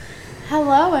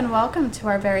Hello and welcome to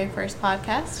our very first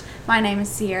podcast. My name is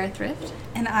Sierra Thrift.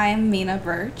 And I'm Mina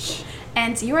Birch.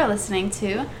 And you are listening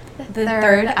to The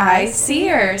Third Eye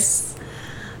Seers.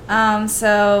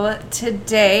 So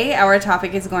today our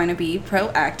topic is going to be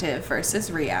proactive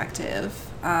versus reactive.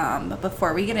 But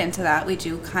before we get into that, we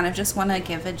do kind of just want to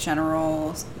give a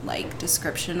general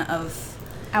description of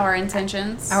our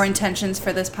intentions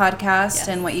for this podcast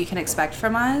and what you can expect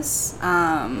from us.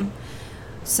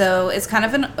 So it's kind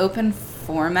of an open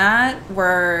format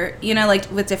where,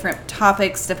 with different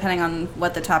topics, depending on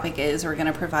what the topic is, we're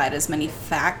going to provide as many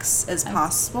facts as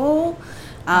possible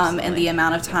in the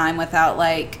amount of time without,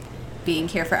 being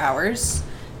here for hours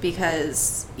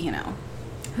because,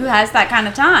 Who has that kind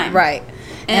of time? Right.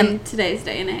 In today's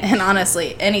day and age. And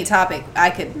honestly, any topic, I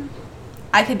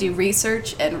could do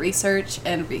research and research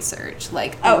and research.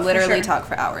 Literally talk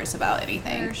for hours about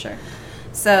anything. For sure.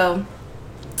 So...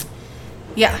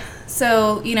 yeah,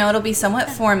 so, it'll be somewhat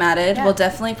formatted. Yeah. We'll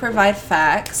definitely provide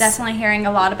facts. Definitely hearing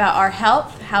a lot about our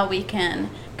health, how we can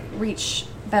reach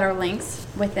better links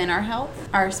within our health,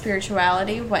 our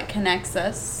spirituality, what connects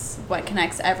us, what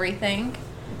connects everything.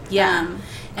 Yeah,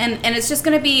 and it's just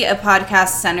going to be a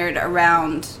podcast centered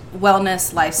around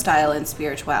wellness, lifestyle, and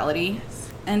spirituality.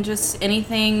 And just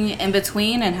anything in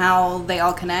between and how they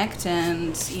all connect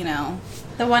and,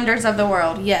 the wonders of the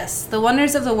world. Yes, the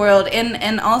wonders of the world.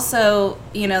 And also,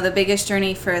 the biggest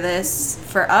journey for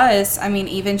us,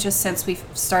 even just since we've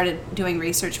started doing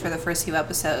research for the first few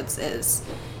episodes, is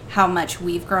how much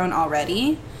we've grown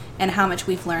already and how much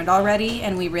we've learned already.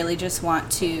 And we really just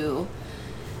want to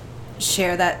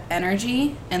share that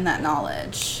energy and that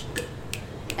knowledge.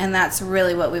 And that's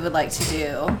really what we would like to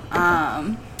do.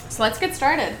 So let's get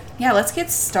started. Yeah, let's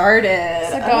get started.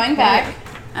 So going back...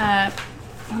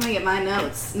 I'm going to get my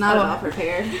notes. Not at all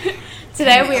prepared.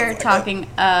 Today we are talking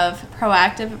of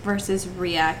proactive versus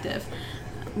reactive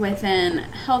within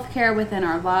healthcare, within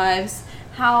our lives,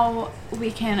 how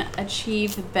we can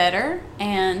achieve better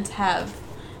and have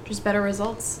just better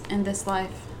results in this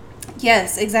life.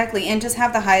 Yes, exactly. And just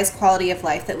have the highest quality of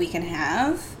life that we can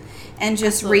have and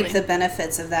just reap the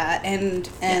benefits of that and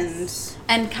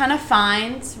kind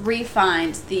of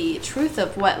refine the truth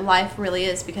of what life really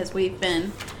is, because we've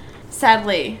been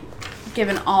sadly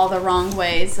given all the wrong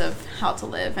ways of how to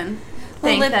live and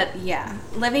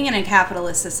living in a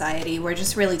capitalist society, we're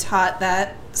just really taught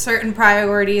that certain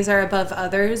priorities are above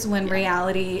others when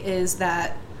reality is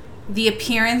that the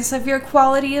appearance of your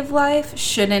quality of life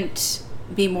shouldn't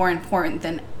be more important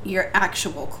than your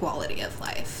actual quality of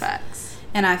life. Facts.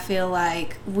 And I feel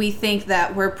like we think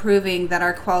that we're proving that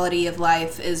our quality of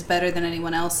life is better than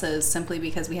anyone else's simply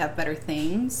because we have better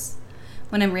things.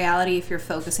 When in reality, if you're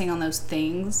focusing on those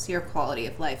things, your quality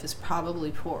of life is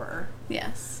probably poorer.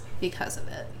 Yes. Because of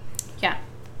it. Yeah.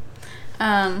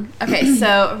 Okay,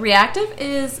 so reactive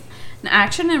is an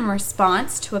action in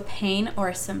response to a pain or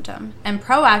a symptom. And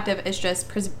proactive is just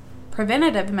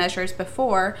preventative measures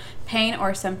before pain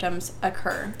or symptoms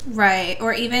occur. Right.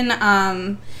 Or even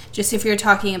just if you're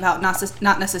talking about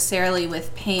not necessarily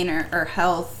with pain or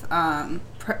health,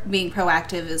 being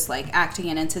proactive is acting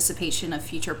in anticipation of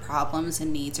future problems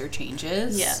and needs or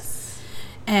changes. Yes.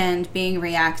 And being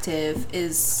reactive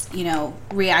is,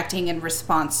 reacting in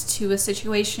response to a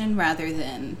situation rather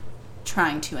than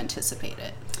trying to anticipate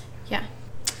it. Yeah.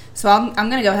 So I'm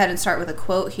going to go ahead and start with a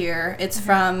quote here. It's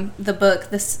from the book,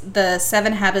 The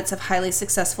 7 Habits of Highly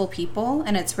Successful People,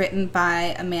 and it's written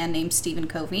by a man named Stephen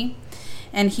Covey.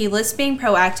 And he lists being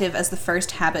proactive as the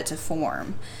first habit to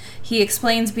form. He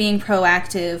explains being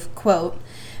proactive, quote,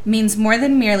 means more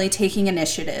than merely taking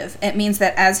initiative. It means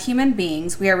that as human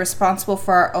beings, we are responsible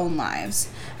for our own lives.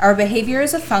 Our behavior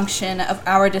is a function of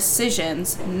our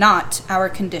decisions, not our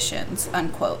conditions,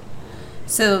 unquote.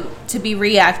 So to be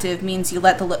reactive means you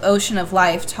let the ocean of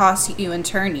life toss you and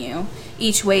turn you,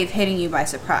 each wave hitting you by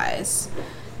surprise.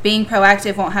 Being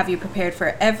proactive won't have you prepared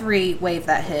for every wave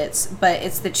that hits, but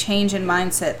it's the change in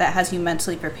mindset that has you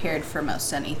mentally prepared for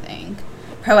most anything.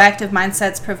 Proactive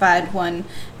mindsets provide one,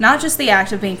 not just the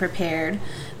act of being prepared,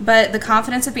 but the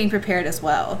confidence of being prepared as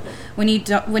well. When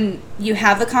you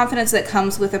have the confidence that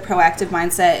comes with a proactive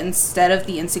mindset instead of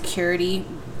the insecurity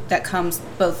that comes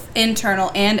both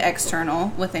internal and external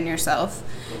within yourself,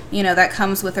 that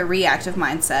comes with a reactive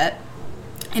mindset.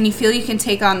 And you feel you can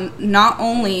take on not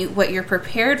only what you're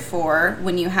prepared for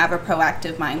when you have a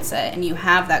proactive mindset and you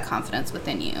have that confidence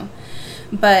within you,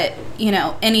 but,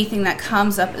 anything that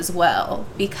comes up as well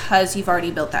because you've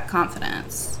already built that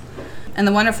confidence. And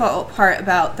the wonderful part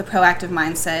about the proactive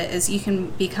mindset is you can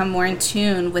become more in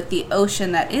tune with the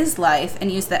ocean that is life and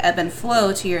use the ebb and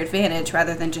flow to your advantage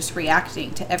rather than just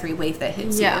reacting to every wave that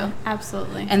hits you. Yeah,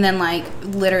 absolutely. And then, like,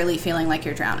 literally feeling like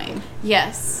you're drowning.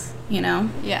 Yes. You know?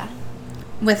 Yeah.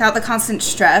 Without the constant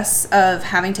stress of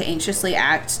having to anxiously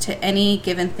act to any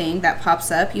given thing that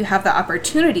pops up, you have the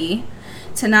opportunity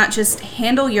to not just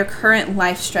handle your current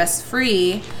life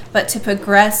stress-free, but to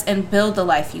progress and build the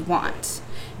life you want.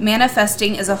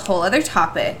 Manifesting is a whole other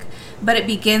topic, but it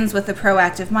begins with a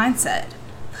proactive mindset.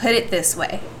 Put it this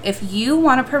way: if you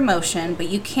want a promotion, but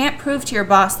you can't prove to your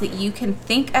boss that you can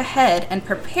think ahead and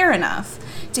prepare enough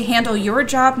to handle your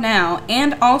job now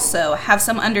and also have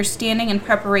some understanding and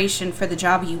preparation for the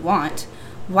job you want,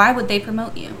 why would they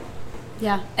promote you?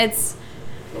 Yeah, it's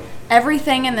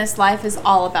everything in this life is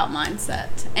all about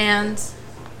mindset, and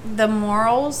the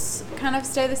morals kind of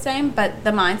stay the same, but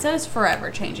the mindset is forever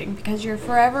changing because you're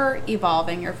forever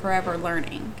evolving, you're forever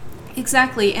learning.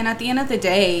 Exactly. And at the end of the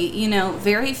day, you know,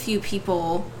 very few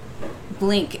people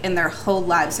blink and their whole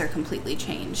lives are completely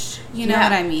changed. You know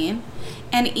what I mean?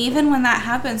 And even when that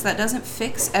happens, that doesn't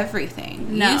fix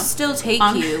everything. No. You still take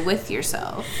you with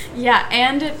yourself. Yeah,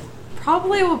 and it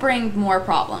probably will bring more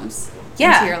problems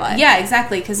into your life. Yeah,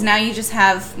 exactly. Because now you just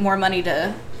have more money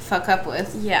to fuck up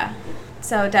with. Yeah.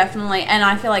 So definitely, and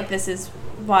I feel like this is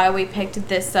why we picked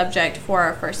this subject for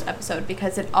our first episode,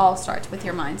 because it all starts with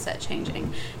your mindset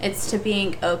changing. It's to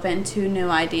being open to new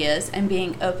ideas and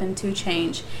being open to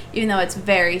change, even though it's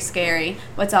very scary.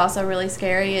 What's also really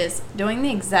scary is doing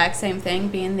the exact same thing,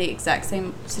 being the exact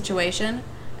same situation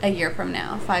a year from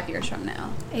now, 5 years from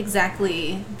now.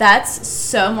 Exactly. That's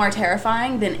so more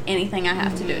terrifying than anything I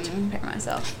have to do to prepare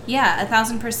myself. Yeah,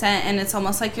 1,000%. And it's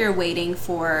almost like you're waiting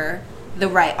for the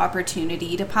right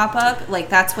opportunity to pop up. Like,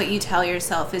 that's what you tell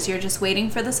yourself, is you're just waiting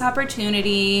for this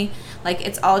opportunity. Like,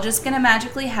 it's all just gonna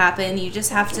magically happen. You just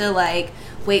have to, like,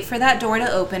 wait for that door to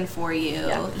open for you.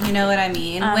 Yeah. You know what I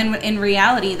mean? When in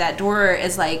reality, that door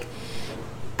is, like,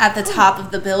 at the top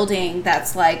of the building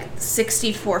that's, like,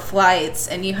 64 flights,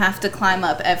 and you have to climb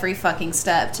up every fucking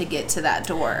step to get to that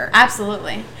door.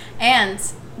 Absolutely. And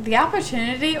the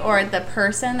opportunity or the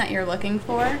person that you're looking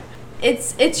for,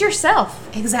 it's yourself.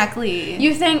 Exactly.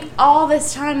 You think all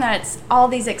this time that it's all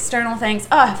these external things.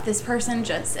 Oh,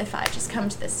 if I just come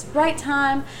to this right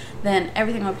time, then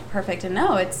everything will be perfect. And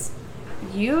no, it's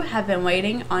you have been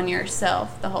waiting on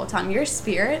yourself the whole time. Your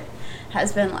spirit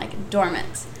has been, like,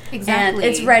 dormant. Exactly. And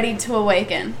it's ready to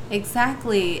awaken.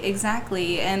 Exactly.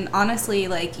 And honestly,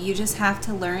 like, you just have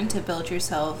to learn to build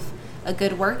yourself a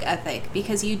good work ethic,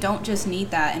 because you don't just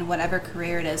need that in whatever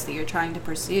career it is that you're trying to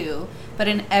pursue, but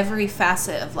in every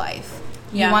facet of life.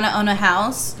 You want to own a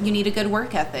house, you need a good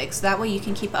work ethic, so that way you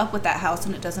can keep up with that house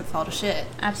and it doesn't fall to shit.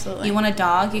 Absolutely. You want a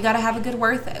dog, you got to have a good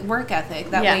work ethic.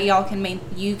 That way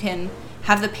you can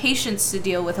have the patience to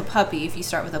deal with a puppy if you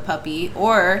start with a puppy,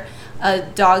 or a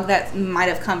dog that might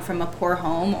have come from a poor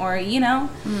home, or, you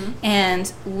know,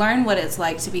 and learn what it's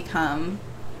like to become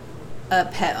a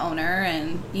pet owner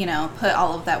and, you know, put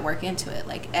all of that work into it.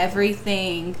 Like,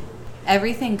 everything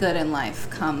good in life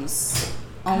comes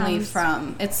only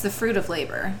from, it's the fruit of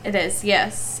labor. It is,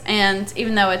 yes. And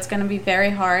even though it's going to be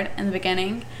very hard in the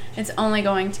beginning, it's only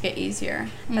going to get easier.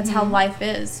 That's how life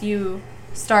is. You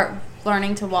start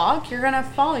learning to walk, you're going to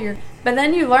fall. But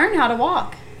then you learn how to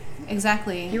walk.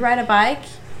 Exactly. You ride a bike,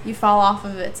 you fall off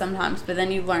of it sometimes, but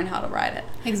then you learn how to ride it.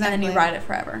 Exactly. And then you ride it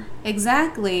forever.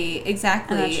 Exactly. And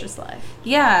that's just life.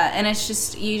 Yeah, and it's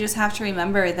just, you just have to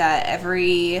remember that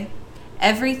everything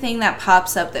that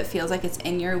pops up that feels like it's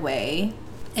in your way,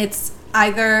 it's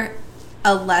either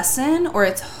a lesson or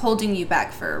it's holding you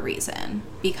back for a reason,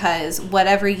 because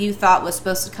whatever you thought was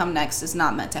supposed to come next is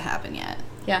not meant to happen yet.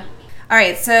 Yeah. All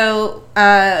right, so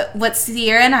what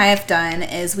Sierra and I have done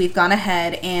is we've gone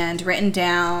ahead and written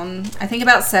down, I think,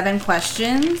 about 7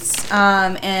 questions.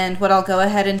 And what I'll go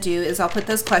ahead and do is I'll put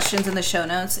those questions in the show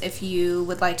notes if you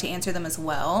would like to answer them as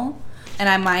well. And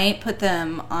I might put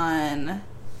them on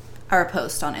our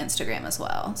post on Instagram as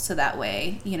well. So that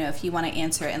way, you know, if you want to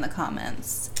answer it in the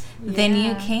comments, then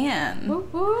you can.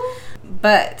 Woo-hoo.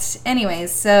 But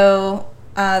anyways, so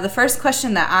the first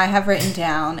question that I have written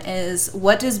down is,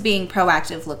 what does being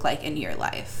proactive look like in your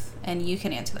life? And you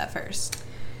can answer that first.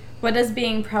 What does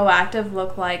being proactive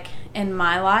look like in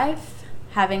my life?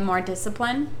 Having more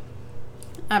discipline.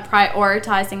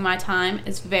 Prioritizing my time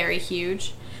is very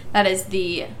huge. That is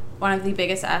one of the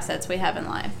biggest assets we have in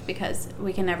life, because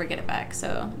we can never get it back.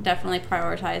 So definitely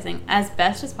prioritizing as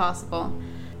best as possible.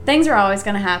 Things are always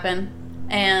going to happen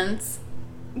and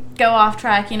go off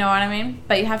track, you know what I mean?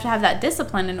 But you have to have that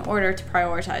discipline in order to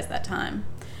prioritize that time.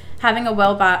 having a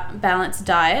well-balanced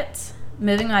diet,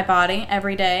 moving my body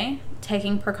every day,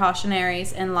 taking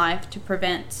precautionaries in life to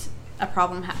prevent a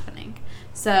problem happening.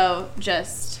 So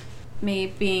just me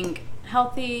being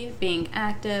healthy, being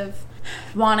active,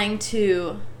 wanting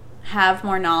to have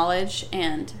more knowledge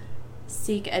and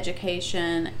seek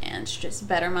education and just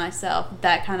better myself.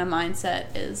 That kind of mindset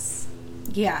is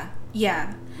I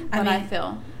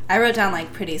feel. I wrote down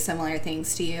like pretty similar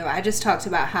things to you. I just talked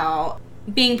about how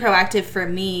being proactive for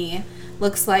me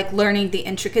looks like learning the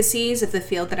intricacies of the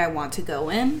field that I want to go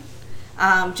in.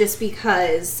 Just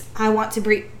because I want to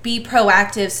be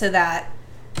proactive so that,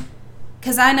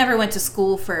 because I never went to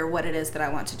school for what it is that I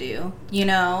want to do, you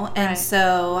know? And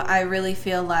so I really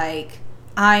feel like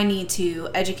I need to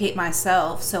educate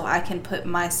myself so I can put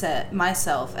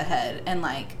myself ahead and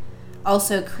like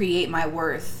also create my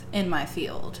worth in my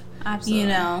field. Absolutely. You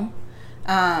know?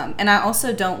 And I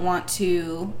also don't want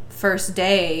to first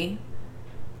day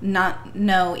not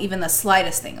know even the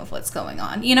slightest thing of what's going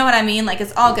on. You know what I mean? Like,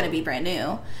 it's all going to be brand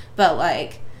new, but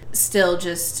like still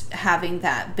just having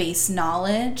that base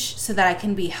knowledge so that I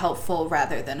can be helpful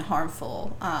rather than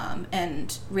harmful,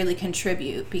 and really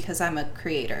contribute, because I'm a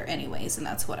creator anyways, and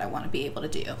that's what I want to be able to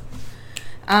do.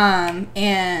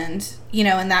 And, you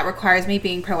know, and that requires me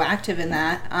being proactive in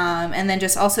that. And then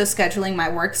just also scheduling my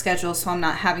work schedule so I'm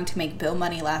not having to make bill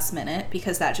money last minute,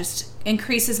 because that just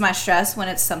increases my stress when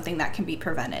it's something that can be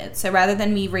prevented. So rather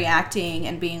than me reacting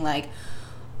and being like,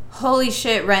 holy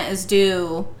shit, rent is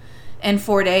due in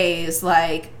 4 days,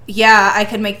 like, yeah, I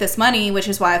could make this money, which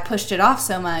is why I pushed it off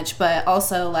so much, but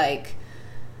also like,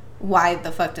 why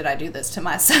the fuck did I do this to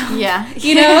myself? Yeah.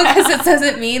 You know, because it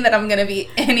doesn't mean that I'm going to be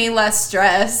any less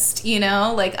stressed, you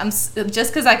know? Like,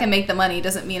 just because I can make the money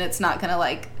doesn't mean it's not going to,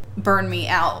 like, burn me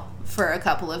out for a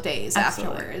couple of days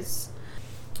afterwards.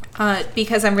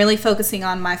 Because I'm really focusing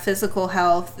on my physical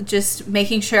health, just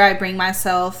making sure I bring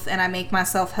myself and I make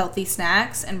myself healthy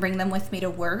snacks and bring them with me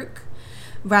to work,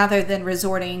 rather than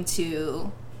resorting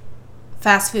to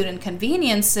fast food and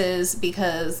conveniences,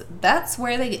 because that's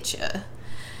where they get you.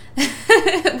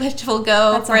 Which we'll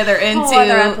go That's further into.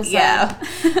 Other episode. Yeah,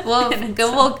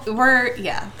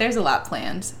 there's a lot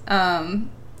planned.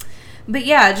 But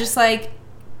yeah, just like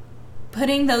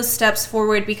putting those steps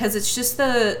forward, because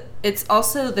it's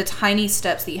also the tiny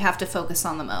steps that you have to focus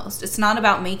on the most. It's not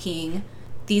about making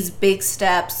these big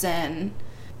steps and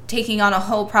taking on a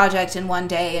whole project in one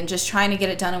day and just trying to get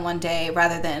it done in one day,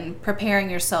 rather than preparing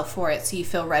yourself for it so you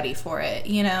feel ready for it,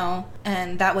 you know?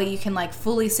 And that way you can like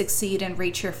fully succeed and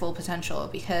reach your full potential,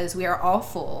 because we are all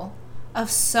full of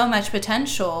so much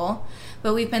potential,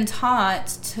 but we've been taught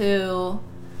to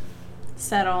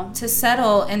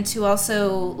settle and to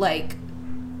also like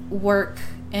work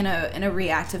in a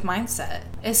reactive mindset,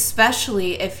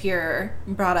 especially if you're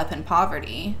brought up in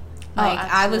poverty.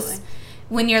 Like,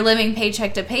 when you're living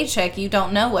paycheck to paycheck, you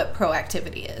don't know what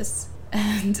proactivity is.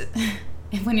 And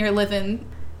when you're living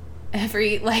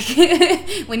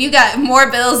when you got more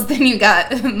bills than you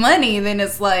got money, then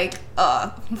it's like,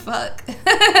 oh, fuck.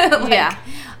 Yeah.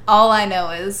 All I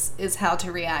know is how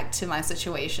to react to my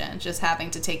situation, just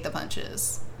having to take the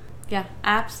punches. Yeah,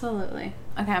 absolutely.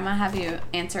 Okay, I'm going to have you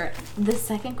answer the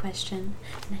second question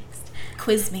next.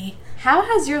 Quiz me. How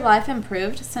has your life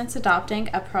improved since adopting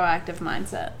a proactive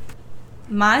mindset?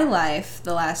 My life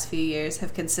the last few years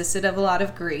have consisted of a lot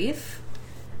of grief.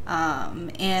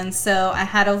 And so I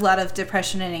had a lot of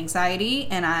depression and anxiety,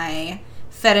 and I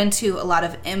fed into a lot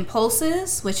of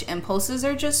impulses, which impulses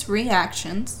are just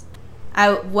reactions.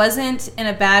 I wasn't in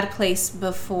a bad place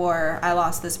before I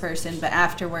lost this person, but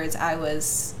afterwards I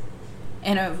was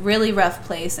in a really rough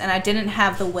place, and I didn't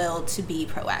have the will to be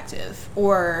proactive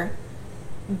or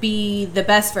be the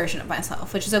best version of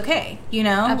myself, which is okay, you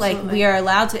know? Absolutely. Like, we are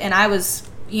allowed to, and I was,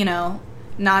 you know,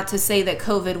 not to say that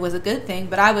COVID was a good thing,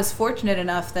 but I was fortunate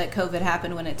enough that COVID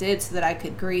happened when it did, so that I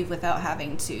could grieve without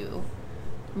having to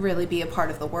really be a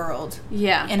part of the world.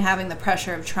 Yeah. And having the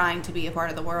pressure of trying to be a part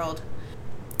of the world.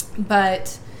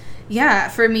 But yeah,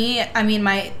 for me, I mean,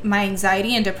 my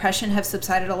anxiety and depression have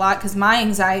subsided a lot, because my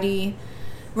anxiety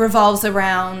revolves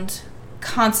around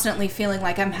constantly feeling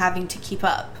like I'm having to keep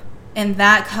up. And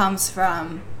that comes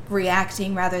from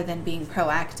reacting rather than being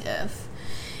proactive.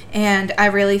 And I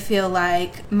really feel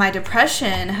like my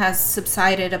depression has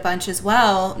subsided a bunch as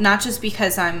well, not just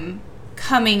because I'm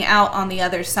coming out on the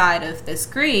other side of this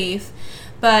grief,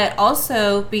 but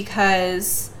also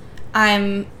because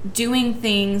I'm doing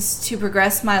things to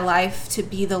progress my life to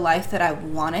be the life that I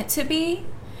want it to be.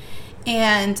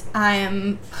 And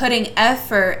I'm putting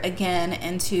effort again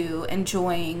into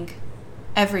enjoying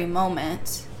every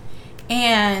moment.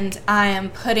 And I am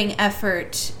putting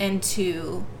effort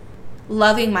into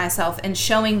loving myself and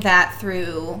showing that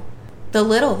through the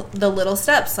little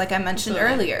steps, like I mentioned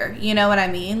earlier. You know what I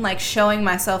mean? Like showing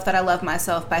myself that I love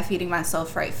myself by feeding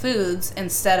myself right foods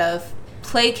instead of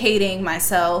placating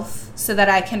myself so that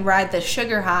I can ride the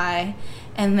sugar high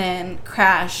and then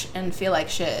crash and feel like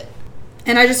shit.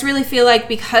 And I just really feel like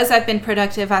because I've been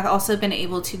productive, I've also been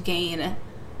able to gain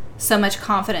so much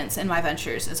confidence in my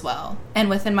ventures as well, and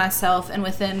within myself and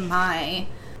within my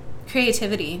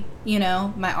creativity, you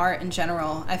know, my art in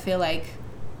general. I feel like,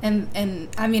 and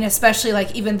I mean, especially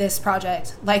like even this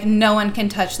project, like no one can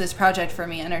touch this project for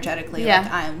me energetically. Yeah.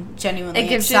 Like I'm genuinely it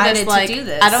gives excited you this, like, to do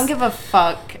this. I don't give a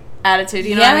fuck attitude,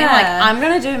 you know what I mean? Like, I'm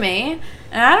gonna do me,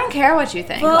 and I don't care what you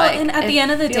think. Well, like, and at the end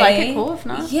of the day, like it, cool. If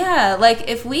not, yeah, like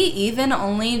if we even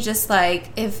only just like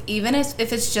if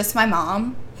it's just my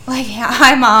mom. Like,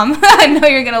 hi, Mom. I know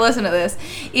you're going to listen to this.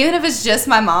 Even if it's just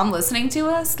my mom listening to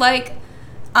us, like,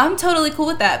 I'm totally cool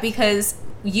with that because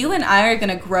you and I are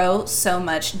going to grow so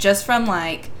much just from,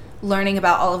 like, learning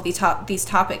about all of these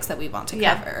topics that we want to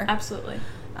cover. Yeah, absolutely.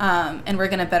 And we're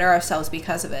going to better ourselves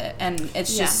because of it. And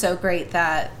it's just so great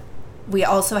that we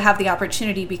also have the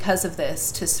opportunity because of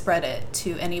this to spread it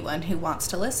to anyone who wants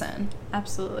to listen.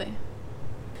 Absolutely.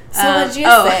 So what did you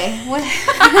say? What?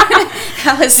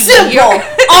 How is simple?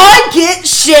 I get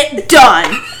shit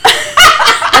done.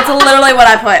 That's literally what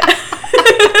I put.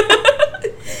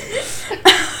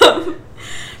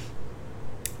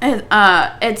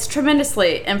 It's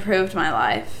tremendously improved my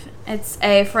life. It's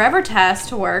a forever task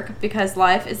to work because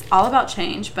life is all about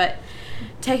change, but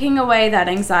taking away that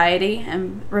anxiety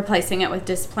and replacing it with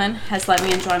discipline has let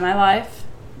me enjoy my life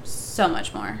so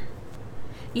much more.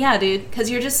 Yeah, dude, because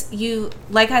you,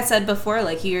 like I said before,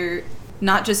 like, you're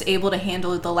not just able to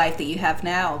handle the life that you have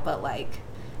now, but, like,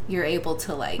 you're able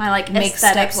to, like, my, like, make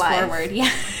steps life. Forward. Yeah.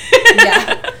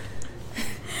 Yeah.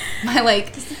 My,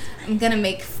 like, I'm going to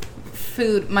make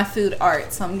my food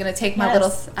art, so I'm going to take my little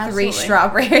 3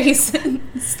 strawberries and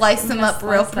slice them up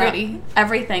real pretty.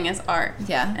 Everything is art.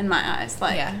 Yeah. In my eyes.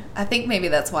 Like, yeah. I think maybe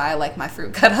that's why I like my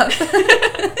fruit cut up.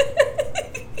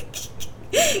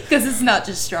 Because it's not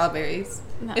just strawberries.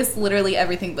 No. It's literally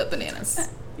everything but bananas.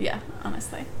 Yeah,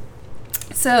 honestly.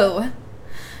 So,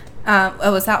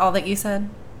 was that all that you said?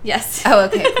 Yes. Oh,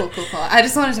 okay, cool. I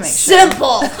just wanted to make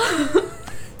Simple. Sure.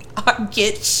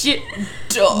 Get shit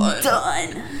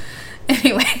done.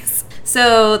 Anyways,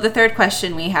 so the third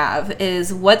question we have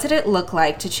is, what did it look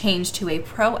like to change to a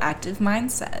proactive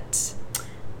mindset?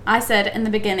 I said in the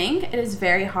beginning, it is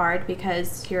very hard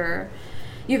because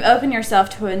you've opened yourself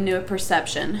to a new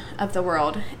perception of the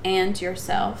world and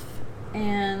yourself.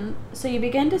 And so you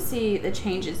begin to see the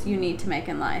changes you need to make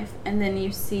in life. And then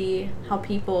you see how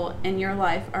people in your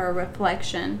life are a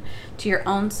reflection to your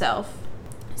own self.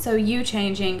 So you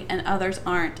changing and others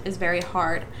aren't is very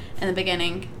hard in the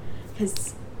beginning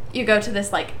because you go to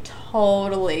this, like,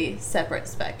 totally separate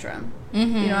spectrum.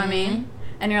 Mm-hmm. You know what I mean?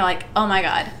 And you're like, oh my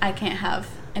God, I can't have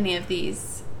any of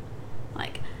these,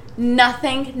 like,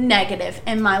 nothing negative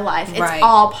in my life. It's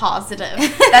all positive.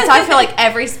 That's how I feel like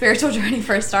every spiritual journey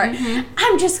first starts. Mm-hmm.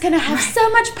 I'm just going to have so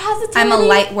much positivity. I'm a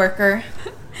light worker.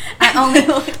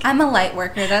 I'm a light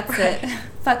worker. That's it.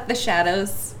 Fuck the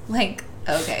shadows. Like,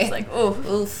 okay. It's like,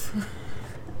 oof.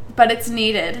 But it's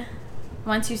needed.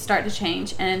 Once you start to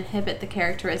change and inhibit the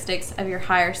characteristics of your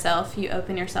higher self, you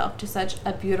open yourself to such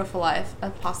a beautiful life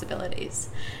of possibilities.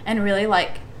 And really,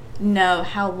 like, know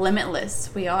how limitless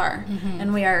we are. Mm-hmm.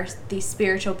 And we are these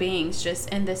spiritual beings just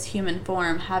in this human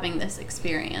form having this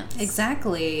experience.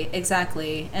 Exactly.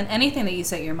 And anything that you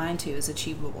set your mind to is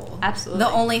achievable. Absolutely. The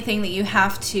only thing that you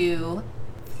have to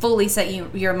fully set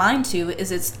your mind to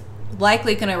is it's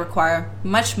likely going to require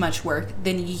much work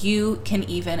than you can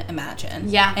even imagine.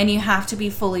 Yeah. And you have to be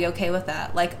fully okay with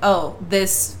that. Like, oh,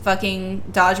 this fucking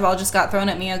dodgeball just got thrown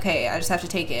at me. Okay, I just have to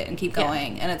take it and keep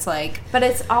going. And it's like... But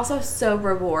it's also so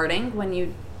rewarding when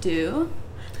you do.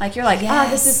 Like, you're like, oh,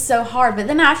 this is so hard. But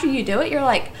then after you do it, you're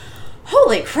like,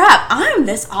 holy crap, I'm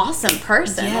this awesome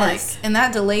person. Yes. Like, and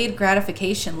that delayed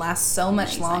gratification lasts so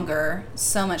much longer,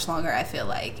 I feel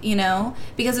like, you know?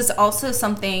 Because it's also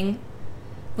something...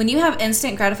 When you have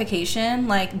instant gratification,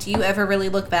 like, do you ever really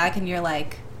look back and you're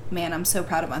like, man, I'm so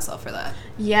proud of myself for that?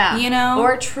 Yeah. You know?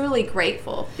 Or truly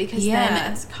grateful, because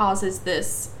then it causes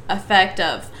this effect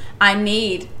of,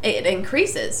 it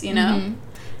increases, you know? Mm-hmm.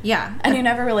 Yeah. And you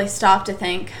never really stop to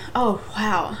think, oh,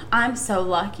 wow, I'm so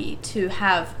lucky to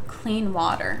have clean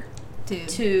water. Dude.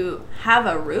 To have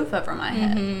a roof over my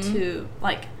head. Mm-hmm. To,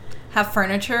 like... Have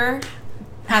furniture.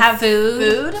 Have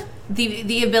food.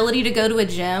 The ability to go to a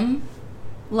gym.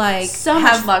 Like, so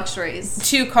much luxuries.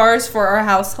 2 cars for our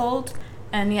household.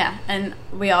 And and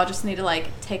we all just need to,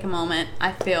 like, take a moment,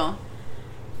 I feel,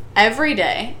 every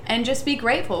day and just be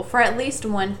grateful for at least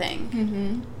one thing.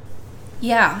 Mm-hmm.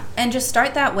 Yeah, and just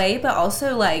start that way, but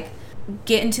also, like,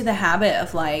 get into the habit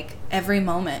of, like, every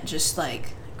moment just,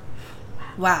 like,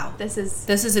 wow, this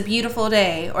is a beautiful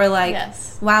day, or, like,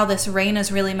 yes, wow, this rain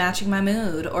is really matching my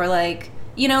mood, or, like,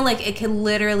 you know, like, it could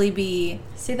literally be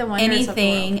see the wonders anything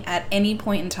of the world. at any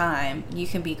point in time. You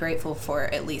can be grateful for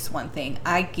at least one thing.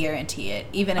 I guarantee it,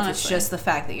 even if Honestly. it's just the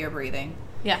fact that you're breathing.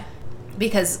 Yeah.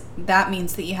 Because that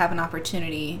means that you have an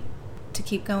opportunity to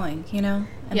keep going, you know,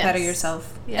 and Yes. better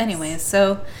yourself. Yes. Anyways,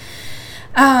 so,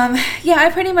 yeah, I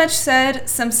pretty much said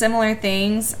some similar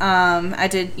things. I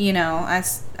did, you know,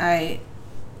 I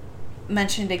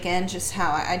mentioned again just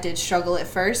how I did struggle at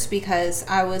first because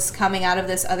I was coming out of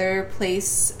this other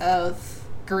place of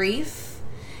grief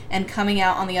and coming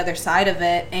out on the other side of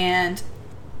it. And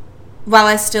while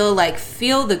I still, like,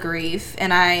 feel the grief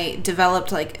and I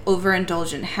developed, like,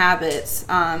 overindulgent habits,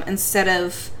 instead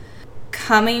of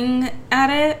coming at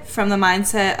it from the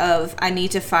mindset of I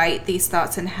need to fight these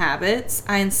thoughts and habits,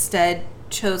 I instead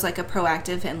chose, like, a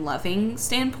proactive and loving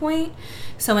standpoint.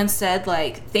 So instead,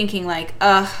 like, thinking, like,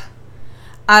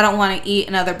 I don't want to eat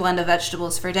another blend of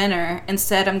vegetables for dinner.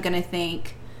 Instead, I'm going to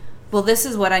think, well, this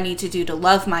is what I need to do to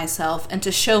love myself and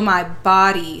to show my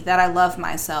body that I love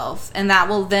myself. And that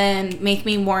will then make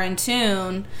me more in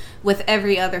tune with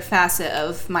every other facet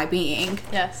of my being.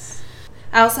 Yes.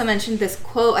 I also mentioned this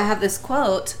quote. I have this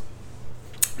quote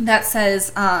that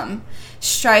says,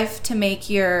 strive to make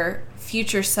your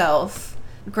future self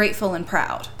grateful and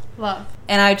proud. Love.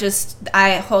 And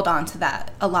I hold on to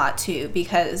that a lot too,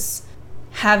 because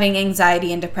having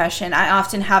anxiety and depression, I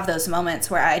often have those moments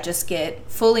where I just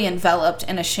get fully enveloped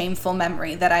in a shameful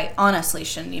memory that I honestly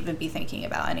shouldn't even be thinking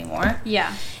about anymore.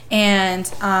 Yeah.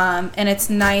 And it's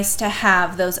nice to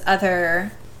have those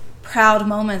other proud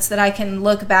moments that I can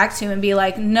look back to and be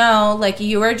like, no, like,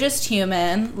 you are just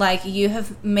human. Like, you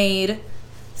have made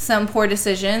some poor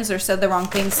decisions or said the wrong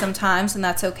things sometimes, and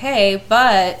that's okay.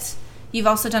 But you've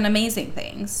also done amazing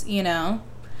things, you know?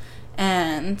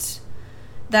 And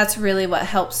that's really what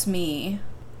helps me,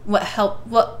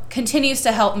 what continues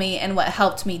to help me, and what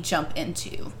helped me jump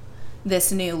into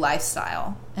this new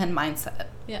lifestyle and mindset.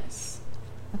 Yes.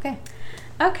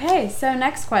 Okay, so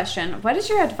next question. What is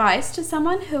your advice to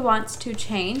someone who wants to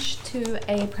change to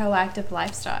a proactive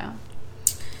lifestyle?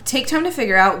 take time to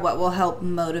figure out what will help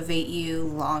motivate you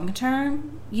long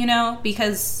term, you know,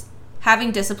 because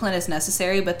having discipline is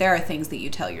necessary, but there are things that you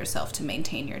tell yourself to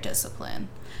maintain your discipline.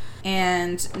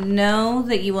 And know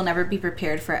that you will never be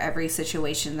prepared for every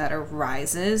situation that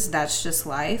arises. That's just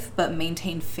life. But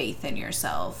maintain faith in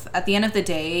yourself. At the end of the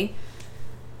day,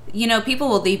 you know, people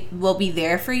will be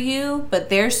there for you, but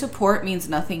their support means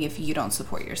nothing if you don't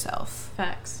support yourself.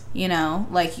 Facts. You know,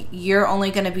 like, you're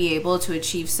only going to be able to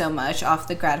achieve so much off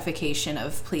the gratification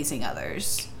of pleasing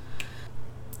others.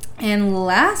 And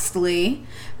lastly,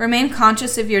 remain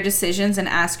conscious of your decisions and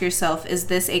ask yourself, is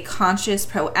this a conscious,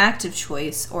 proactive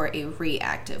choice or a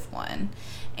reactive one?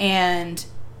 And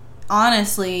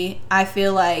honestly, I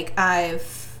feel like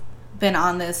I've been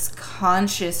on this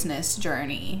consciousness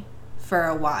journey for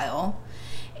a while.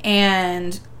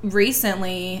 And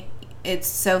recently, it's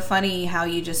so funny how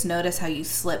you just notice how you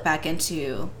slip back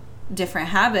into different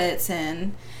habits,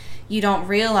 and you don't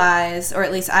realize, or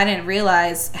at least I didn't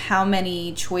realize, how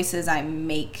many choices I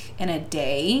make in a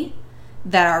day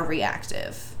that are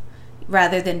reactive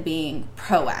rather than being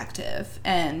proactive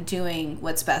and doing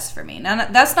what's best for me. Now,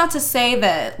 that's not to say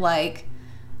that, like,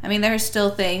 I mean, there are still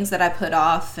things that I put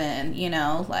off, and, you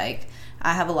know, like,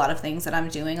 I have a lot of things that I'm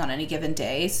doing on any given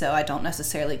day, so I don't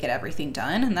necessarily get everything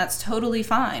done, and that's totally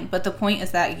fine. But the point is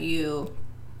that you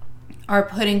are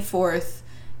putting forth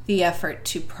the effort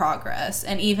to progress.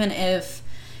 And even if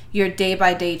your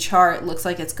day-by-day chart looks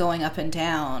like it's going up and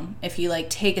down, if you, like,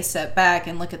 take a step back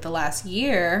and look at the last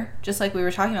year, just like we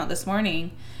were talking about this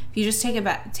morning, if you just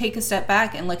take a step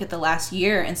back and look at the last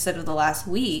year instead of the last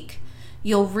week,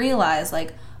 you'll realize,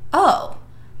 like, oh,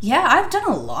 yeah, I've done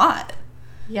a lot.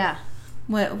 Yeah.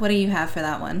 What do you have for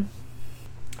that one?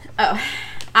 Oh,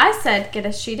 I said get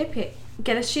a sheet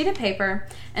of paper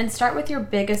and start with your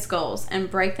biggest goals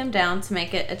and break them down to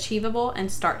make it achievable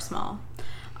and start small.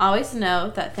 Always know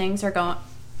that things are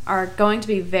going to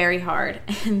be very hard,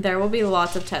 and there will be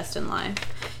lots of tests in life.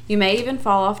 You may even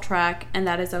fall off track, and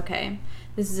that is okay.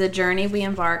 This is a journey we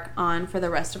embark on for the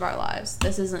rest of our lives.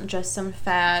 This isn't just some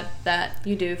fad that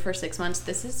you do for 6 months.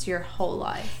 This is your whole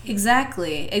life.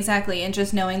 Exactly. And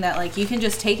just knowing that, like, you can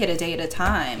just take it a day at a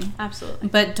time. Absolutely.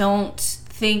 But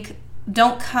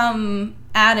don't come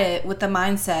at it with the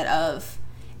mindset of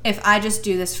if I just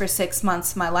do this for 6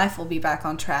 months, my life will be back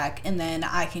on track, and then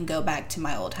I can go back to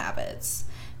my old habits.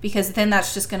 Because then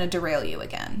that's just going to derail you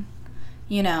again.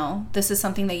 You know, this is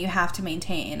something that you have to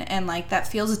maintain. And, like, that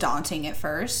feels daunting at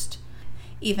first.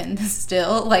 Even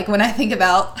still, like, when I think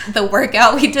about the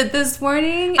workout we did this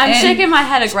morning. I'm shaking my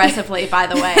head aggressively, by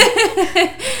the way.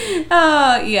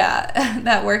 Oh, yeah.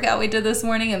 That workout we did this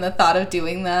morning and the thought of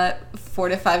doing that 4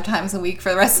 to 5 times a week for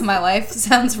the rest of my life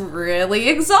sounds really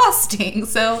exhausting.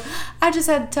 So I just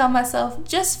had to tell myself,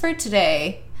 just for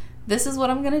today, this is what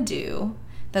I'm going to do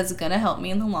that's going to help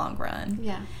me in the long run.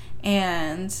 Yeah.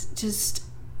 And just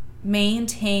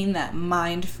maintain that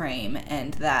mind frame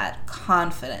and that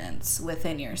confidence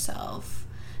within yourself.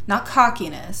 Not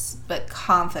cockiness, but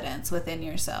confidence within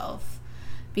yourself.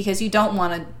 Because you don't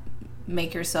want to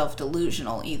make yourself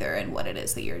delusional either in what it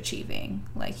is that you're achieving.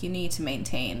 Like, you need to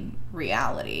maintain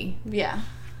reality. Yeah.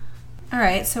 All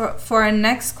right, so for our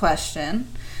next question,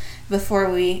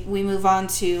 before we move on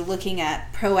to looking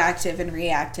at proactive and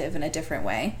reactive in a different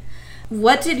way,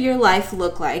 what did your life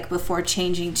look like before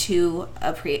changing to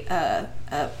a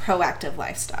proactive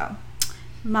lifestyle?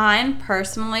 Mine,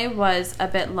 personally, was a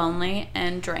bit lonely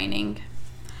and draining.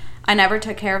 I never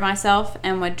took care of myself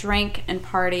and would drink and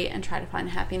party and try to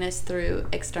find happiness through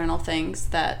external things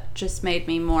that just made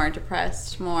me more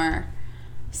depressed, more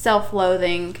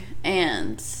self-loathing,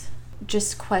 and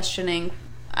just questioning.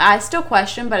 I still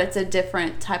question, but it's a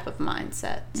different type of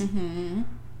mindset. Mm-hmm.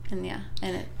 And yeah,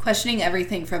 and it questioning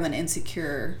everything from an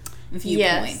insecure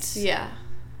viewpoint. Yes, yeah.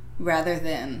 Rather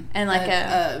than and like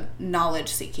a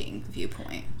knowledge-seeking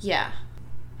viewpoint. Yeah.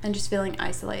 And just feeling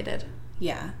isolated.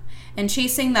 Yeah. And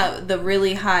chasing the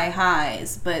really high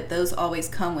highs, but those always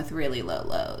come with really low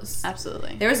lows.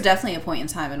 Absolutely. There was definitely a point in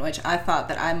time in which I thought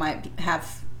that I might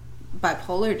have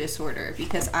bipolar disorder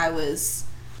because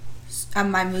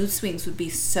my mood swings would be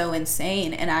so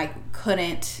insane, and I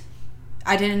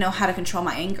didn't know how to control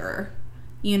my anger,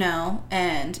 you know?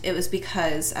 And it was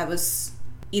because I was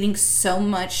eating so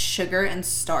much sugar and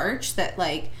starch that,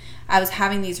 like, I was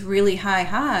having these really high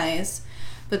highs,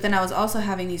 but then I was also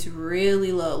having these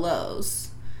really low lows.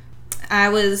 I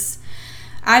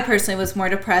personally was more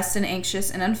depressed and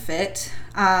anxious and unfit.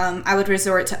 I would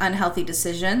resort to unhealthy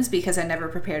decisions because I never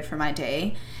prepared for my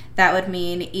day. That would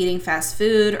mean eating fast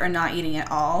food or not eating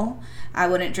at all. I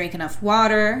wouldn't drink enough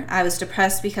water. I was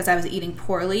depressed because I was eating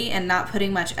poorly and not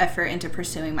putting much effort into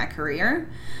pursuing my career.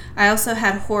 I also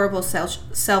had horrible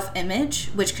self-image,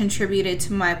 which contributed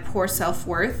to my poor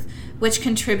self-worth, which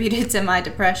contributed to my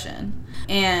depression.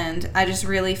 And I just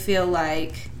really feel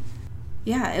like,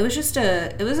 yeah, it was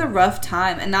a rough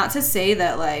time. And not to say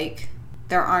that, like,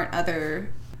 there aren't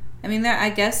other... I mean, I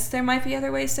guess there might be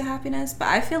other ways to happiness, but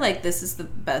I feel like this is the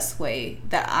best way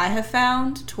that I have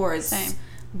found towards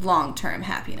long-term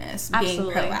happiness,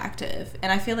 Absolutely. Being proactive.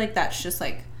 And I feel like that's just,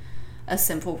 like, a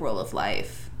simple rule of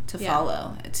life to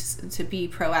follow. It's to be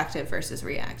proactive versus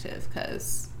reactive,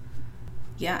 because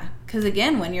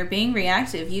again, when you're being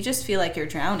reactive, you just feel like you're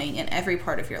drowning in every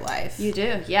part of your life. You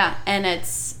do, yeah. And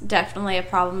it's definitely a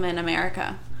problem in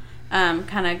America.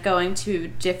 Kind of going to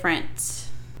different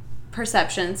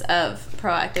perceptions of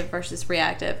proactive versus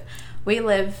reactive. We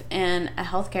live in a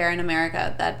healthcare in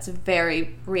America that's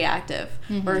very reactive.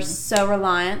 Mm-hmm. We're so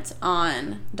reliant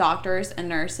on doctors and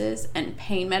nurses and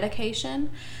pain medication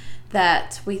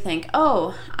that we think,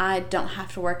 oh, I don't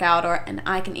have to work out, and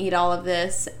I can eat all of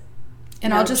this.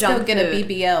 And I'll just go get a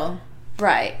BBL.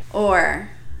 Right.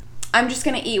 Or I'm just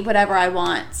going to eat whatever I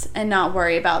want and not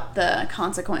worry about the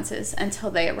consequences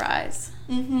until they arise.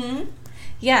 Mm-hmm.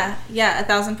 Yeah,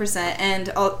 1,000%. And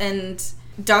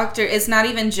it's not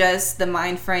even just the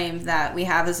mind frame that we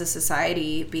have as a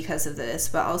society because of this,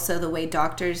 but also the way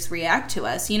doctors react to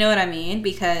us. You know what I mean?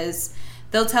 Because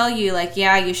they'll tell you, like,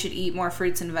 yeah, you should eat more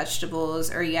fruits and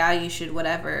vegetables, or yeah, you should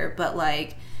whatever, but,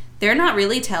 like, they're not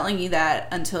really telling you that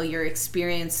until you're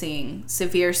experiencing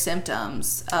severe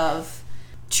symptoms of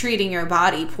treating your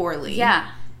body poorly.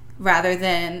 Yeah. Rather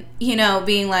than,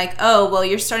 being like, oh, well,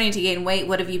 you're starting to gain weight.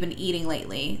 What have you been eating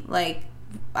lately? Like,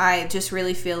 I just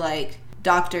really feel like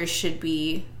doctors should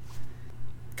be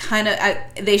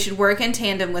they should work in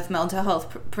tandem with mental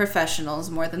health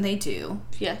professionals more than they do.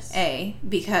 Yes. A,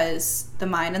 because the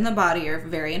mind and the body are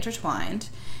very intertwined.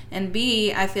 And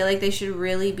B, I feel like they should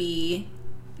really be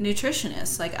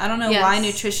nutritionists. Like, I don't know why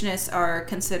nutritionists are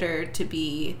considered to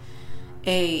be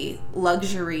a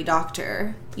luxury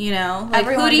doctor, like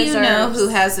everyone who do you deserves. know who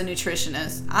has a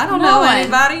nutritionist? I don't know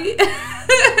anybody.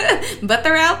 But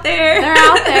they're out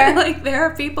there. Like, there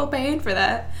are people paying for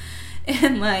that.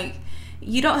 And, like,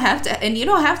 you don't have to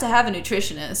have a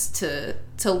nutritionist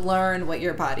to learn what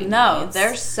your body needs. No,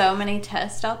 there's so many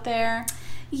tests out there.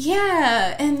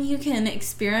 Yeah, and you can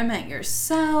experiment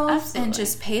yourself. Absolutely. And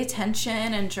just pay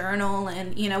attention and journal,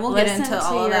 and we'll Listen get into to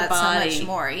all of your that body. so much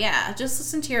more. Yeah, just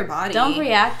listen to your body. Don't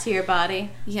react to your body.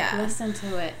 Yeah. Listen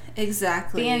to it.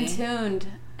 Exactly. Be in tuned,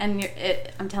 and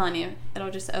I'm telling you,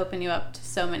 it'll just open you up to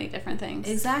so many different things.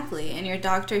 Exactly, and your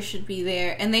doctor should be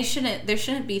there, and there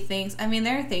shouldn't be things. I mean,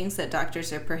 there are things that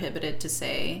doctors are prohibited to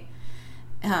say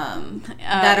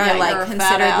that are like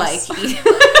considered like.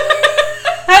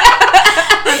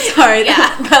 I'm sorry,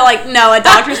 but like, no, a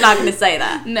doctor's not going to say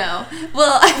that. No.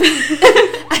 Well,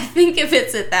 I think if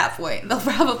it's at that point, they'll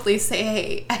probably say,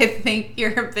 hey, I think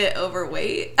you're a bit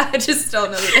overweight. I just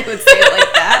don't know that they would say it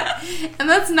like that. And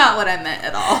that's not what I meant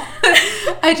at all.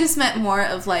 I just meant more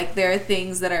of like, there are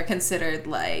things that are considered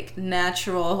like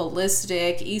natural,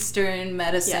 holistic, Eastern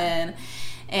medicine. Yeah.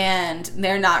 And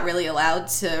they're not really allowed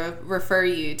to refer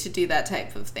you to do that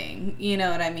type of thing. You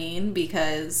know what I mean?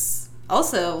 Because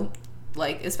also,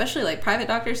 like, especially like private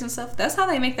doctors and stuff, that's how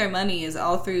they make their money, is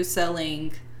all through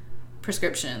selling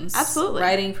prescriptions. Absolutely.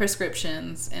 Writing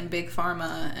prescriptions and big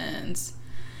pharma, and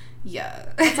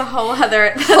yeah. It's a whole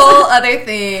other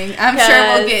thing. I'm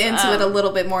sure we'll get into it a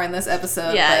little bit more in this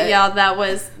episode. Yeah, y'all, that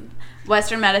was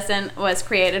Western medicine was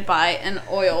created by an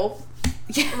oil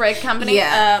rig company.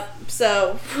 Yeah.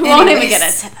 So we won't even get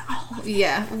into that.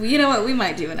 Yeah. You know what? We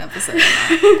might do an episode on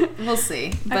that. We'll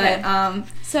see. But okay.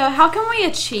 So how can we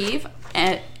achieve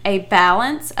a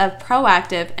balance of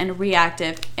proactive and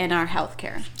reactive in our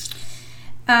healthcare?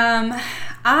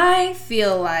 I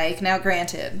feel like, now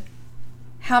granted,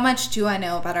 how much do I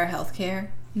know about our healthcare?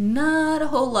 Not a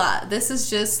whole lot. This is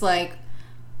just like,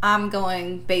 I'm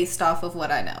going based off of what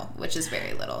I know, which is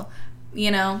very little,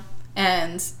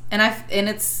 and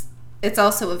it's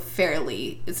also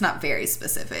it's not very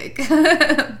specific,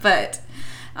 but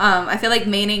I feel like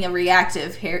maintaining a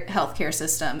reactive healthcare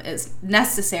system is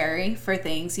necessary for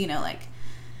things, like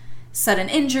sudden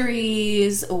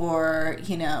injuries or,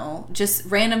 just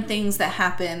random things that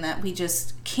happen that we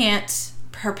just can't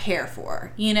prepare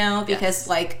for, because yes.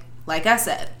 like I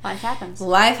said,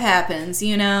 life happens,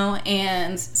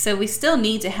 and so we still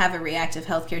need to have a reactive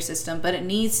healthcare system, but it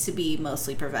needs to be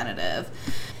mostly preventative.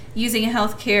 Using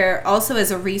healthcare also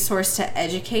as a resource to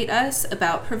educate us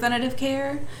about preventative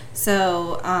care.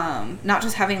 So not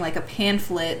just having like a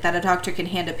pamphlet that a doctor can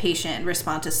hand a patient in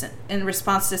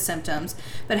response to symptoms,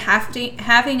 but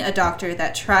having a doctor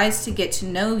that tries to get to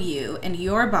know you and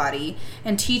your body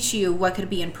and teach you what could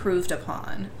be improved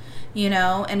upon,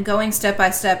 and going step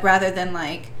by step rather than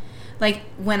like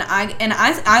when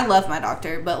I love my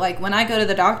doctor, but like when I go to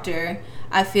the doctor,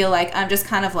 I feel like I'm just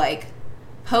kind of like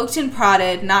poked and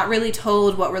prodded, not really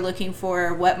told what we're looking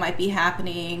for, what might be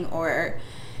happening, or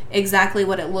exactly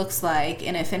what it looks like,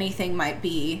 and if anything might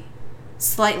be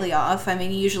slightly off. I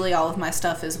mean, usually all of my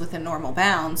stuff is within normal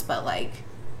bounds, but like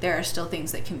there are still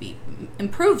things that can be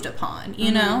improved upon,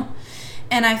 you know?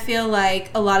 And I feel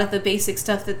like a lot of the basic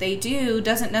stuff that they do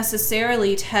doesn't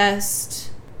necessarily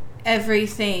test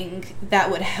everything that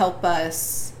would help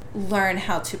us learn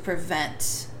how to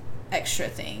prevent extra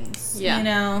things,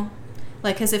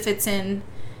 Like, because if it's in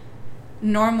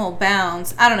normal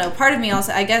bounds, I don't know, part of me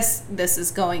also, I guess this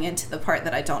is going into the part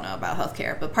that I don't know about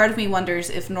healthcare, but part of me wonders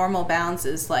if normal bounds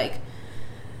is like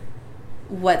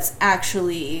what's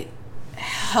actually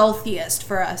healthiest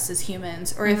for us as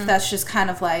humans, or if that's just kind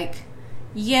of like,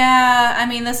 yeah, I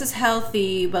mean, this is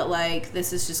healthy, but like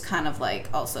this is just kind of like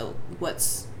also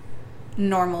what's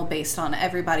normal based on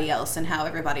everybody else and how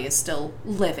everybody is still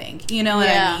living, you know what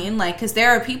I mean? Like, because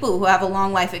there are people who have a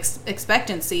long life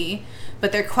expectancy,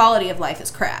 but their quality of life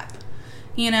is crap,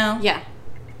 Yeah.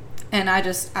 And I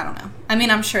don't know. I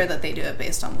mean, I'm sure that they do it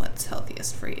based on what's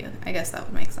healthiest for you. I guess that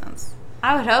would make sense.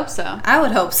 I would hope so.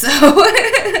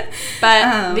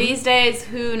 But these days,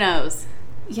 who knows?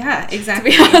 Yeah,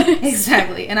 exactly.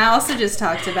 Exactly. And I also just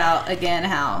talked about, again,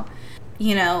 how,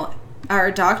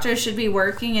 our doctors should be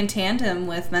working in tandem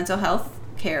with mental health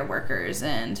care workers,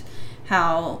 and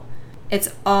how it's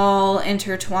all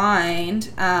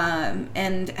intertwined,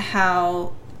 and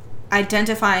how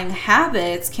identifying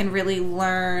habits can really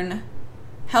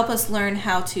help us learn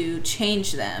how to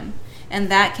change them. And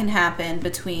that can happen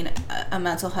between a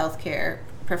mental health care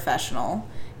professional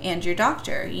and your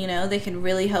doctor. They can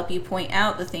really help you point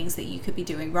out the things that you could be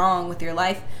doing wrong with your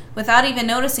life without even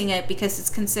noticing it, because it's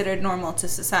considered normal to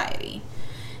society.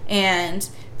 And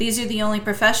these are the only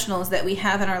professionals that we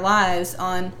have in our lives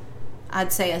on,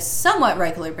 I'd say, a somewhat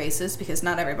regular basis, because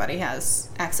not everybody has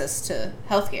access to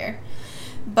healthcare.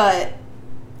 But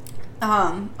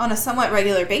on a somewhat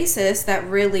regular basis that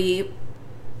really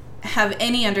have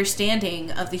any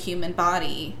understanding of the human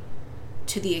body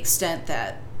to the extent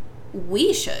that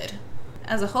we should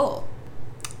as a whole.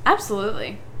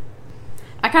 Absolutely.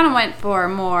 I kind of went for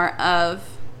more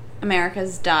of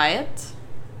America's diet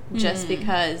just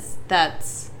because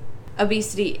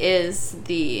obesity is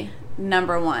the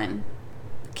number one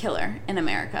killer in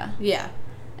America. Yeah.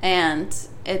 And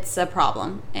it's a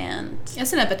problem, and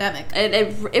it's an epidemic.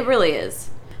 It really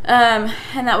is. And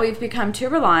that we've become too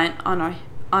reliant on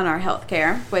our health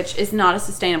care, which is not a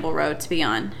sustainable road to be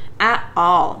on at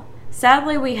all.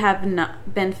 Sadly, we have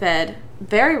not been fed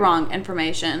very wrong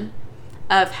information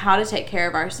of how to take care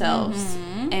of ourselves,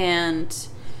 and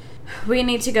we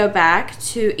need to go back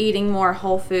to eating more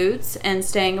whole foods and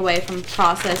staying away from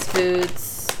processed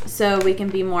foods so we can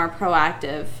be more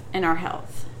proactive in our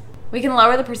health. We can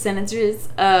lower the percentages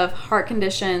of heart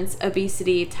conditions,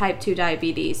 obesity, type 2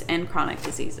 diabetes, and chronic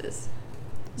diseases.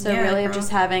 So really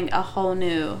just having a whole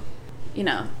new,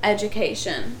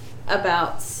 education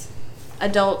about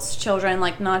adults, children,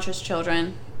 like not just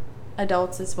children,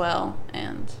 adults as well,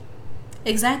 and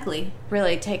exactly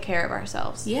really take care of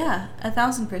ourselves. Yeah,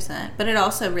 1,000%. But it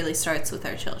also really starts with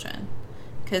our children,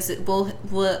 because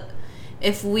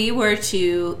if we were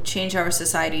to change our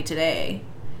society today,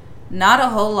 not a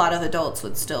whole lot of adults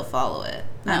would still follow it.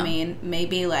 No. I mean,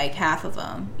 maybe like half of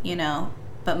them,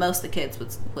 but most of the kids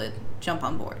would jump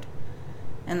on board.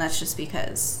 And that's just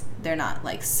because they're not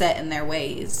like set in their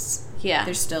ways. Yeah.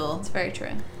 They're still it's very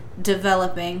true.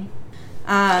 Developing.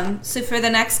 So for the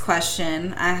next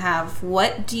question, I have,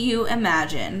 what do you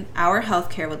imagine our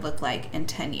healthcare would look like in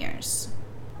 10 years?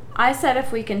 I said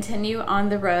if we continue on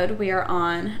the road we are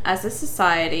on as a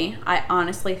society, I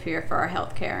honestly fear for our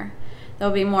healthcare. There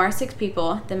will be more sick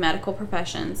people than medical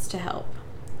professions to help.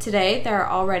 Today, there are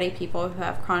already people who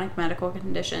have chronic medical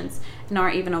conditions and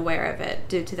aren't even aware of it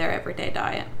due to their everyday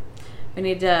diet. We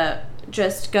need to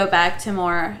just go back to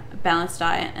more balanced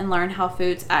diet and learn how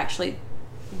foods actually,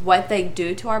 what they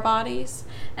do to our bodies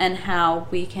and how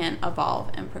we can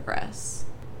evolve and progress.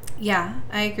 Yeah,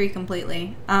 I agree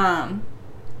completely.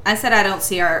 I said I don't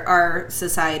see our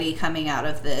society coming out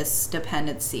of this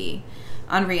dependency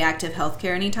on reactive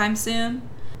healthcare anytime soon,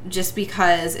 just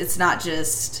because it's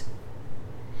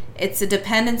a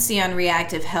dependency on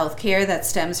reactive healthcare that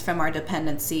stems from our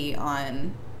dependency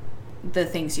on the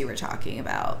things you were talking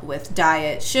about with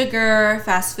diet, sugar,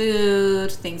 fast food,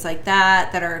 things like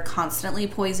that are constantly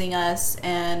poisoning us,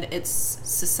 and it's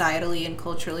societally and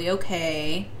culturally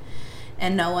okay.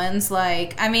 And no one's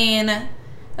like,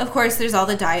 of course, there's all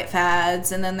the diet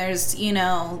fads, and then there's,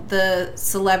 the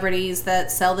celebrities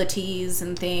that sell the teas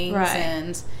and things, right.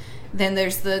 And then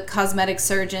there's the cosmetic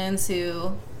surgeons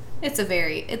who, it's a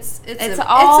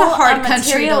hard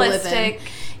country to live in.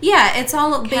 Yeah, it's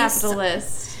all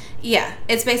capitalist. Yeah,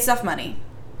 it's based off money.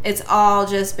 It's all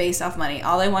just based off money.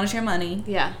 All they want is your money.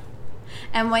 Yeah.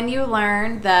 And when you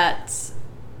learn that,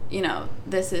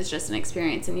 this is just an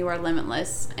experience and you are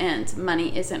limitless and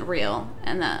money isn't real,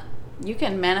 and that you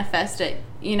can manifest it,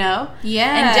 in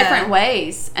different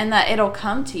ways, and that it'll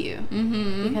come to you,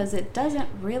 because it doesn't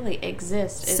really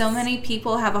exist. So many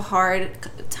people have a hard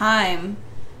time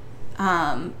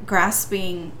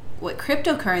grasping what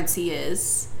cryptocurrency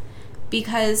is,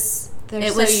 because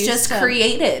it was just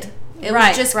created. It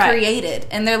was just created,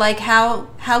 and they're like, how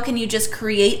can you just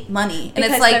create money? And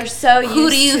because it's like, they're so who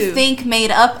do you think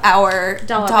made up our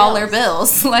dollar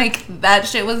bills? Like, that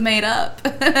shit was made up.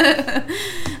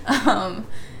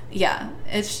 Yeah,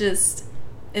 it's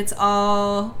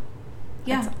all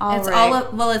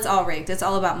rigged. It's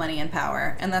all about money and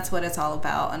power, and that's what it's all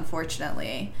about,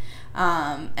 unfortunately.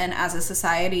 And as a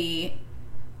society,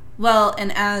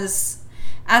 as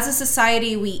a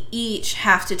society, we each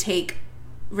have to take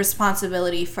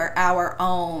responsibility for our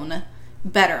own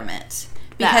betterment.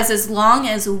 Because as long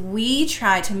as we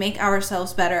try to make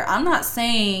ourselves better, I'm not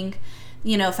saying,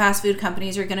 fast food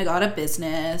companies are going to go out of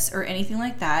business or anything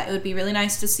like that. It would be really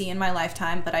nice to see in my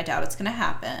lifetime, but I doubt it's going to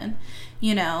happen,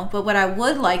 But what I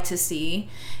would like to see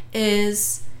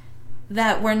is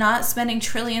that we're not spending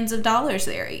trillions of dollars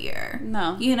there a year.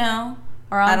 No.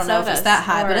 Or I don't know if it's that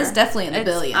high, but it's definitely in the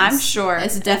billions. I'm sure.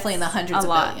 It's definitely in the hundreds of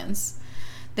billions.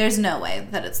 There's no way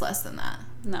that it's less than that.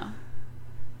 No.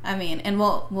 And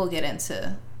we'll get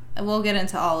into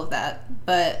all of that,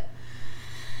 but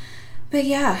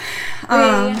yeah.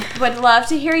 We would love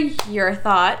to hear your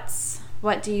thoughts.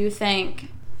 What do you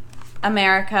think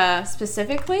America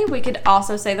specifically? We could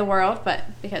also say the world, but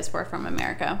because we're from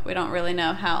America, we don't really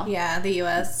know how. Yeah, the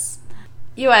U.S.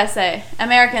 USA.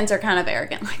 Americans are kind of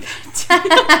arrogant like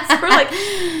that. We're like,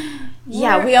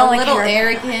 Yeah, we only a little care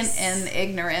about arrogant us. and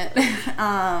ignorant,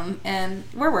 and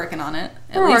we're working on it.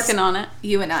 We're working on it.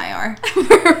 You and I are.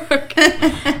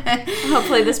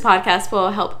 Hopefully this podcast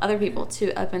will help other people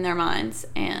to open their minds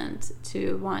and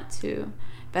to want to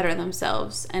better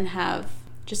themselves and have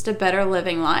just a better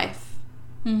living life.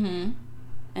 Mm-hmm.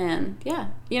 And yeah,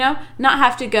 not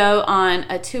have to go on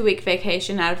a 2-week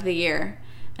vacation out of the year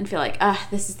and feel like,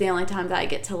 this is the only time that I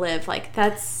get to live. Like,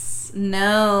 that's...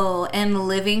 No, and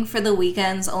living for the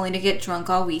weekends only to get drunk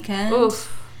all weekend.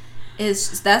 Oof.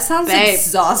 That sounds Babe.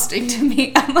 exhausting to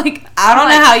me. I'm like, I don't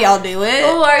know how y'all do it.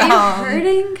 Oh, are you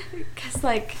hurting? Because,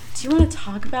 like, do you want to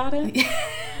talk about it?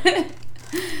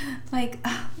 Like,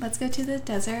 let's go to the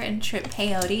desert and trip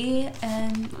peyote,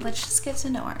 and let's just get to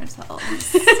know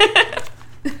ourselves.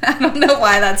 I don't know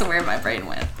why that's where my brain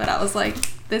went, but I was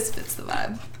like, this fits the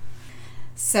vibe.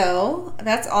 So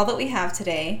that's all that we have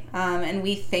today, and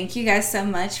we thank you guys so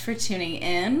much for tuning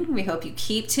in. We hope you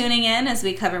keep tuning in as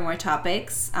we cover more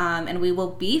topics, and we will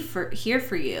be here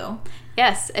for you.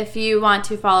 Yes, if you want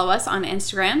to follow us on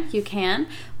Instagram, you can.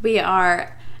 We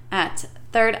are at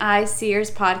Third Eye Seers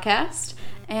Podcast,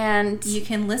 and you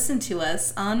can listen to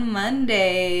us on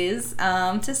Mondays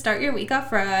to start your week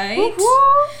off right.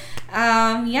 Woo-hoo.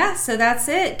 Yeah, so that's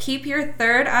it. Keep your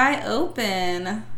third eye open.